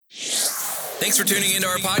Thanks for tuning into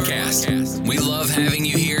our podcast. We love having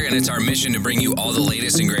you here, and it's our mission to bring you all the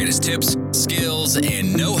latest and greatest tips, skills,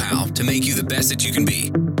 and know-how to make you the best that you can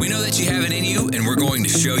be. We know that you have it in you, and we're going to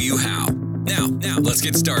show you how. Now, let's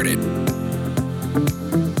get started.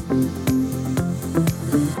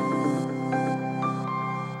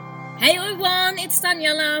 Hey everyone, it's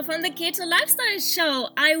Daniela from the Keto Lifestyle Show.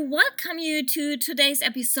 I welcome you to today's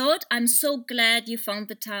episode. I'm so glad you found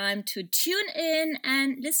the time to tune in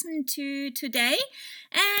and listen to today.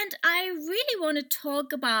 And I really want to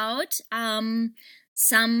talk about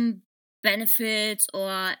some benefits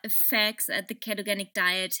or effects that the ketogenic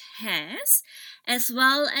diet has, as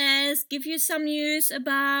well as give you some news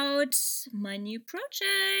about my new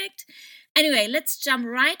project. Anyway, let's jump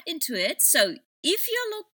right into it. So if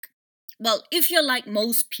you're like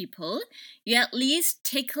most people, you're at least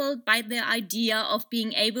tickled by the idea of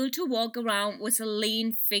being able to walk around with a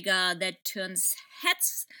lean figure that turns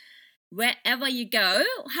heads wherever you go.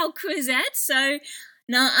 How cool is that? So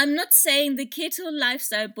now I'm not saying the keto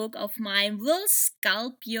lifestyle book of mine will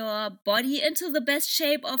sculpt your body into the best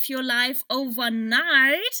shape of your life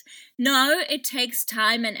overnight. No, it takes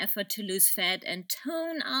time and effort to lose fat and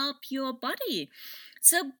tone up your body.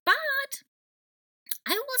 But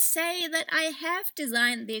I will say that I have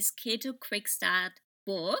designed this Keto Quick Start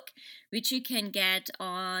book, which you can get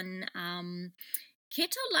on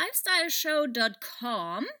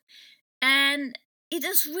ketolifestyleshow.com, and it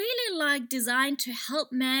is really like designed to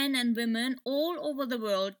help men and women all over the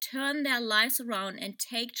world turn their lives around and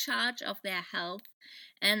take charge of their health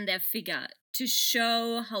and their figure. To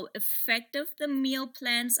show how effective the meal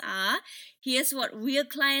plans are, here's what real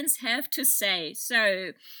clients have to say.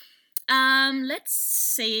 So let's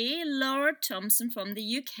see. Laura Thompson from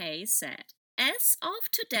the UK said, as of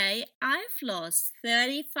today, I've lost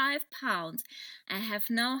 35 pounds. I have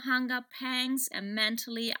no hunger pangs, and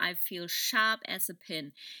mentally I feel sharp as a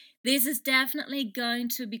pin. This is definitely going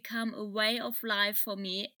to become a way of life for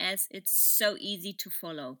me, as it's so easy to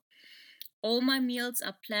follow. All my meals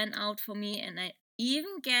are planned out for me, and I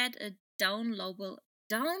even get a downloadable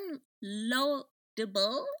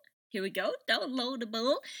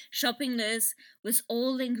shopping list with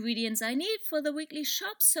all the ingredients I need for the weekly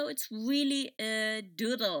shop. So it's really a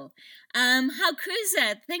doodle. How cool is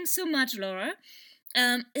that? Thanks so much, Laura.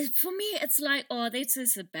 For me, it's like, this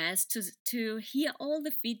is the best to hear all the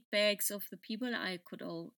feedbacks of the people I could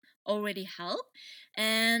already help.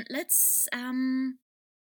 And let's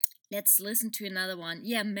listen to another one.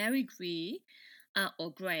 Yeah, Mary Gray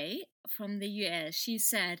from the US. She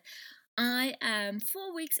said, I am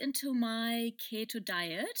 4 weeks into my keto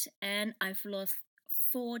diet and I've lost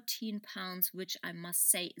 14 pounds, which I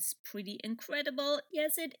must say is pretty incredible.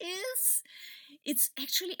 Yes, it is. It's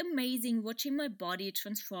actually amazing watching my body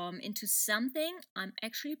transform into something I'm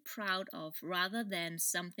actually proud of rather than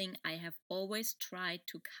something I have always tried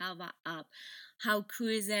to cover up. How cool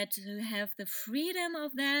is that to have the freedom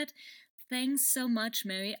of that? Thanks so much,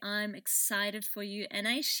 Mary. I'm excited for you and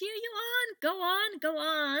I cheer you on. Go on, go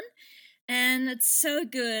on. And it's so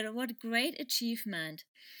good. What a great achievement.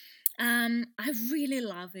 I really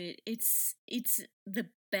love it. It's the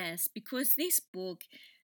best because this book,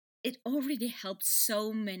 it already helps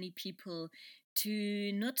so many people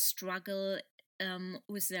to not struggle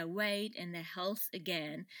with their weight and their health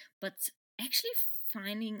again, but actually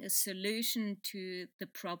finding a solution to the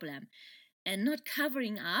problem and not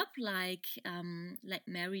covering up like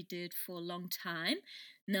Mary did for a long time.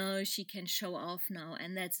 No, she can show off now,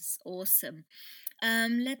 and that's awesome.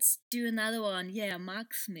 Let's do another one. Yeah,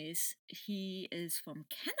 Mark Smith. He is from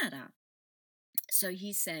Canada. So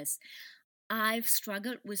he says, I've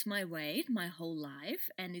struggled with my weight my whole life,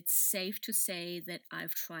 and it's safe to say that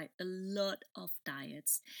I've tried a lot of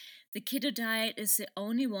diets. The keto diet is the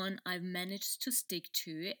only one I've managed to stick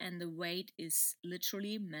to, and the weight is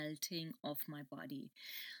literally melting off my body.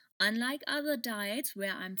 Unlike other diets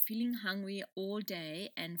where I'm feeling hungry all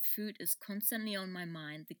day and food is constantly on my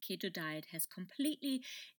mind, the keto diet has completely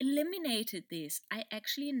eliminated this. I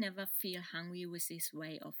actually never feel hungry with this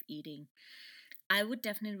way of eating. I would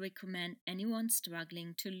definitely recommend anyone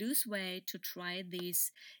struggling to lose weight to try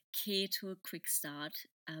this keto quick start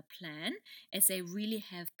plan, as they really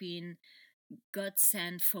have been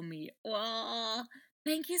godsend for me. Wow,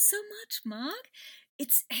 thank you so much, Mark.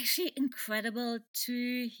 It's actually incredible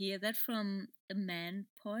to hear that from a male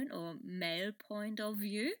point of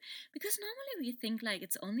view, because normally we think like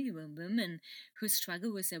it's only the women who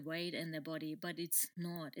struggle with their weight and their body, but it's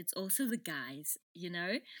not. It's also the guys,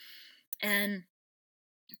 And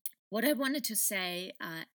what I wanted to say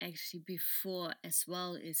actually before as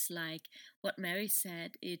well is like what Mary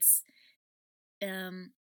said. It's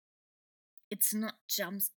it's not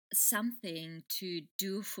just something to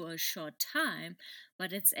do for a short time,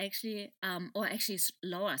 but it's actually, or actually,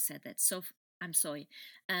 Laura said that. So I'm sorry.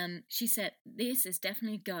 She said, this is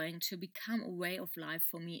definitely going to become a way of life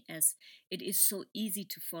for me as it is so easy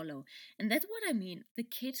to follow. And that's what I mean. The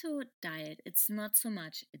keto diet, it's not so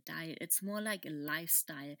much a diet, it's more like a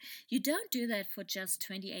lifestyle. You don't do that for just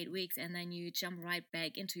 28 weeks and then you jump right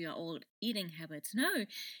back into your old eating habits. No,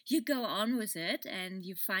 you go on with it and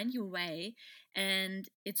you find your way, and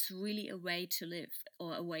it's really a way to live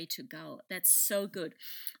or a way to go. That's so good.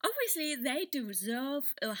 Obviously, they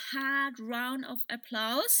deserve a hard round of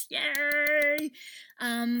applause. Yay!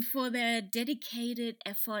 For their dedicated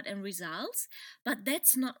effort and results. But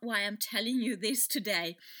that's not why I'm telling you this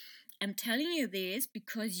today. I'm telling you this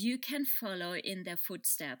because you can follow in their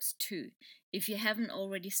footsteps too. If you haven't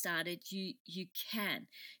already started, you can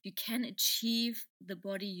achieve the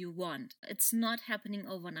body you want. It's not happening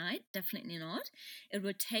overnight, definitely not. It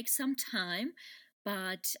will take some time,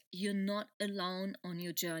 but you're not alone on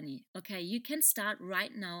your journey. Okay, you can start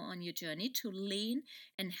right now on your journey to a lean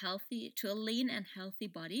and healthy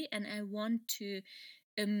body, and I want to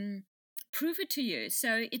prove it to you.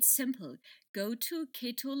 So it's simple. Go to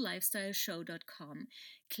ketolifestyleshow.com,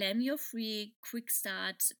 claim your free quick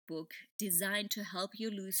start book designed to help you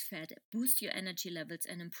lose fat, boost your energy levels,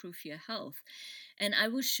 and improve your health. And I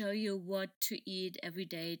will show you what to eat every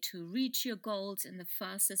day to reach your goals in the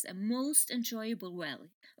fastest and most enjoyable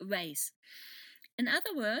ways. In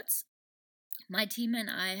other words, my team and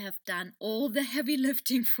I have done all the heavy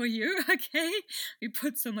lifting for you, okay? We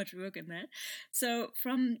put so much work in that. So,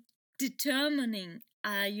 from determining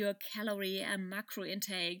your calorie and macro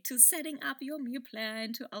intake to setting up your meal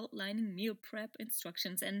plan to outlining meal prep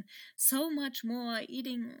instructions and so much more,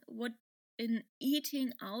 eating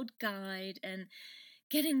out guide and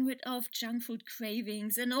getting rid of junk food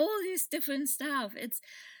cravings and all this different stuff. It's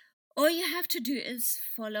all you have to do is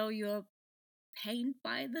follow your paint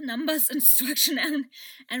by the numbers instruction and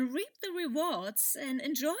reap the rewards and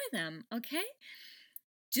enjoy them, okay?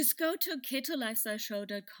 Just go to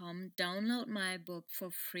ketolifestyleshow.com, download my book for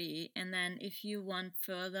free, and then if you want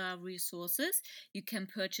further resources, you can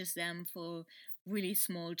purchase them for really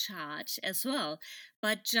small charge as well.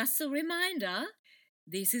 But just a reminder,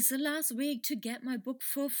 this is the last week to get my book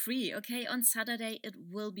for free, okay? On Saturday, it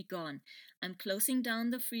will be gone. I'm closing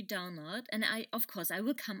down the free download, and I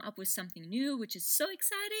will come up with something new, which is so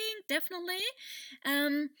exciting, definitely.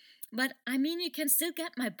 But I mean, you can still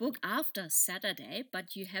get my book after Saturday,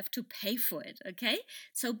 but you have to pay for it, okay?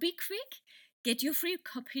 So be quick, get your free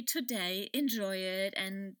copy today, enjoy it,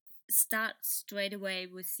 and start straight away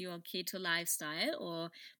with your keto lifestyle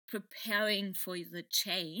or preparing for the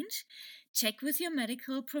change. Check with your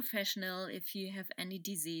medical professional if you have any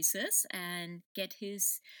diseases and get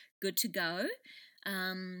his good to go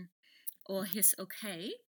or his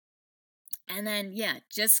okay. And then,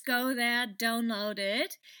 just go there, download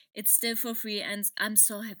it. It's still for free, and I'm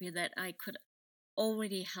so happy that I could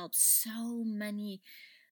already help so many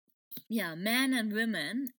men and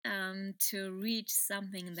women to reach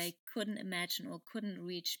something they couldn't imagine or couldn't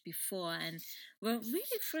reach before and were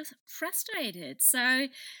really frustrated. So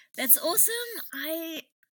that's awesome. I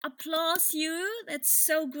applaud you. That's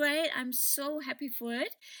so great. I'm so happy for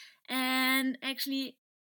it. And actually,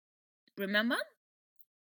 remember,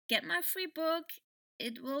 get my free book.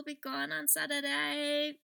 It will be gone on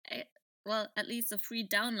Saturday. Well, at least a free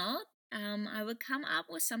download. I will come up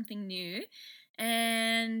with something new,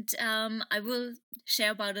 and I will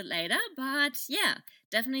share about it later. But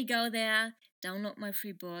definitely go there, download my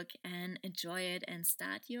free book, and enjoy it and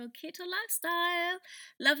start your keto lifestyle.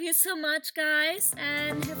 Love you so much, guys,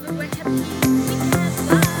 and have a happy weekend.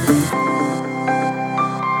 Bye.